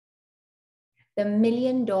The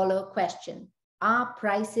million-dollar question, are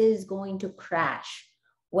prices going to crash?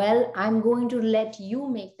 Well, I'm going to let you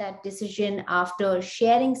make that decision after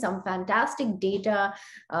sharing some fantastic data,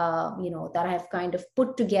 that I have kind of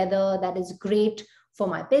put together that is great for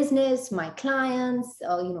my business, my clients,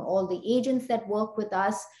 all the agents that work with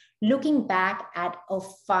us, looking back at a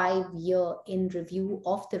 5-year in review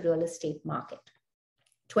of the real estate market,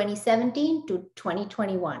 2017 to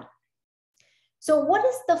 2021. So what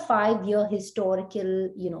is the 5-year historical,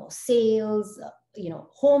 sales,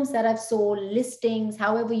 homes that I've sold, listings,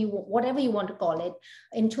 whatever you want to call it.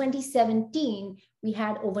 In 2017, we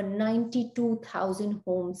had over 92,000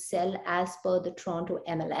 homes sell as per the Toronto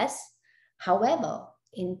MLS. However,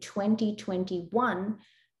 in 2021,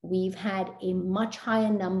 we've had a much higher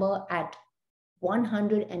number at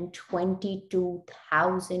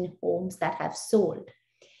 122,000 homes that have sold.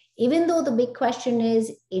 Even though the big question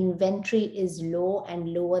is inventory is low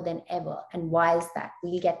and lower than ever. And why is that?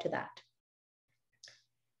 We'll get to that.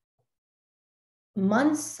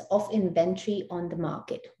 Months of inventory on the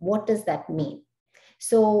market. What does that mean?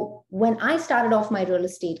 So when I started off my real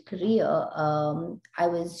estate career, I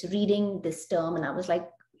was reading this term and I was like,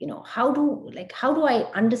 how do I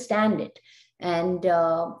understand it? And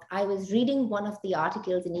I was reading one of the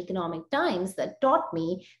articles in Economic Times that taught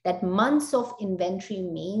me that months of inventory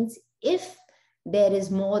means if there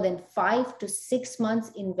is more than 5 to 6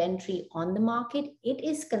 months inventory on the market, it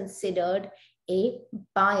is considered a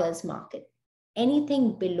buyer's market.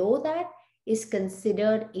 Anything below that is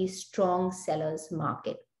considered a strong seller's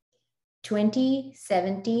market.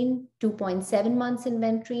 2017, 2.7 months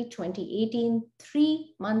inventory, 2018,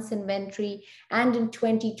 3 months inventory, and in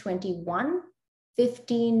 2021,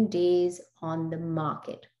 15 days on the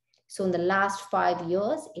market. So in the last 5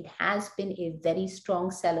 years, it has been a very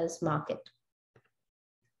strong seller's market.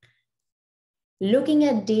 Looking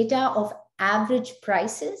at data of average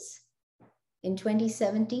prices, in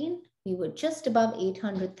 2017, we were just above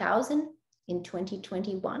 800,000. In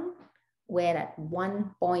 2021, we're at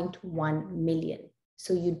 1.1 million.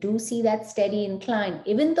 So you do see that steady incline,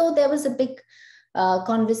 even though there was a big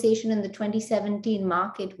conversation in the 2017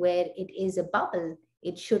 market where it is a bubble,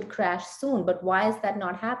 it should crash soon. But why is that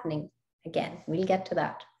not happening? Again, we'll get to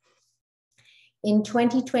that. In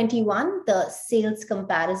 2021, the sales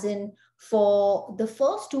comparison for the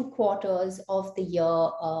first 2 quarters of the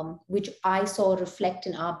year, which I saw reflect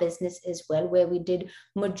in our business as well, where we did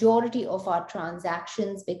majority of our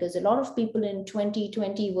transactions, because a lot of people in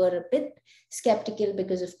 2020 were a bit skeptical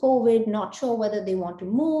because of COVID, not sure whether they want to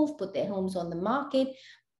move, put their homes on the market.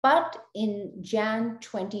 But in Jan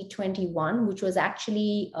 2021, which was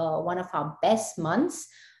actually one of our best months,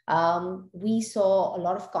 we saw a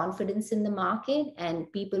lot of confidence in the market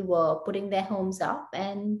and people were putting their homes up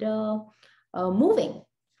and moving.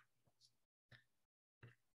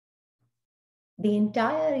 The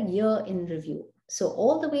entire year in review. So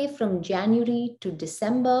all the way from January to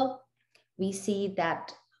December, we see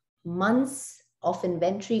that months of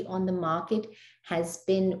inventory on the market has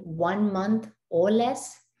been 1 month or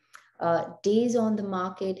less. Days on the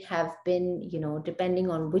market have been, depending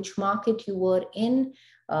on which market you were in,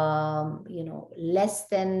 less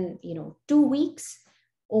than, 2 weeks.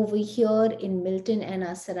 Over here in Milton and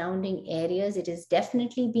our surrounding areas, it has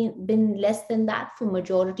definitely been less than that for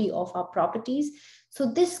majority of our properties. So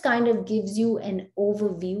this kind of gives you an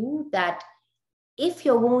overview that if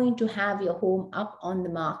you're going to have your home up on the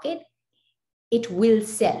market, it will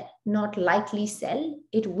sell, not likely sell,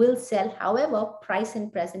 it will sell. However, price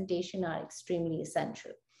and presentation are extremely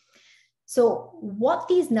essential. So what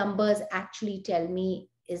these numbers actually tell me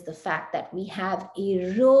is the fact that we have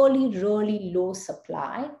a really, really low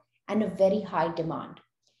supply and a very high demand.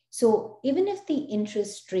 So even if the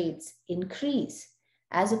interest rates increase,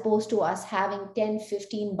 as opposed to us having 10,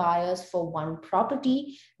 15 buyers for one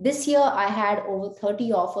property, this year I had over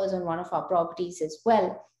 30 offers on one of our properties as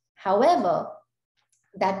well. However,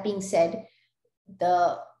 that being said,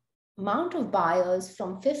 the amount of buyers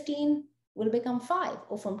from 15 will become 5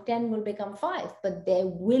 or from 10 will become 5, but there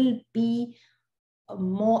will be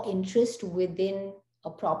more interest within a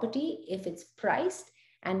property if it's priced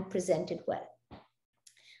and presented well.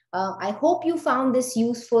 I hope you found this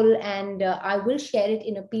useful, and I will share it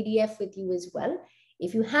in a PDF with you as well.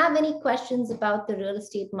 If you have any questions about the real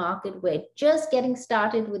estate market, we're just getting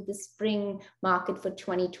started with the spring market for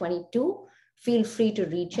 2022. Feel free to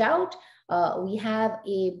reach out. We have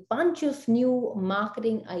a bunch of new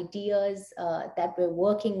marketing ideas that we're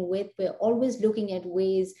working with. We're always looking at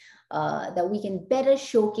ways that we can better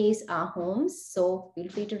showcase our homes. So feel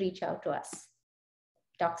free to reach out to us.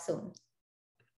 Talk soon.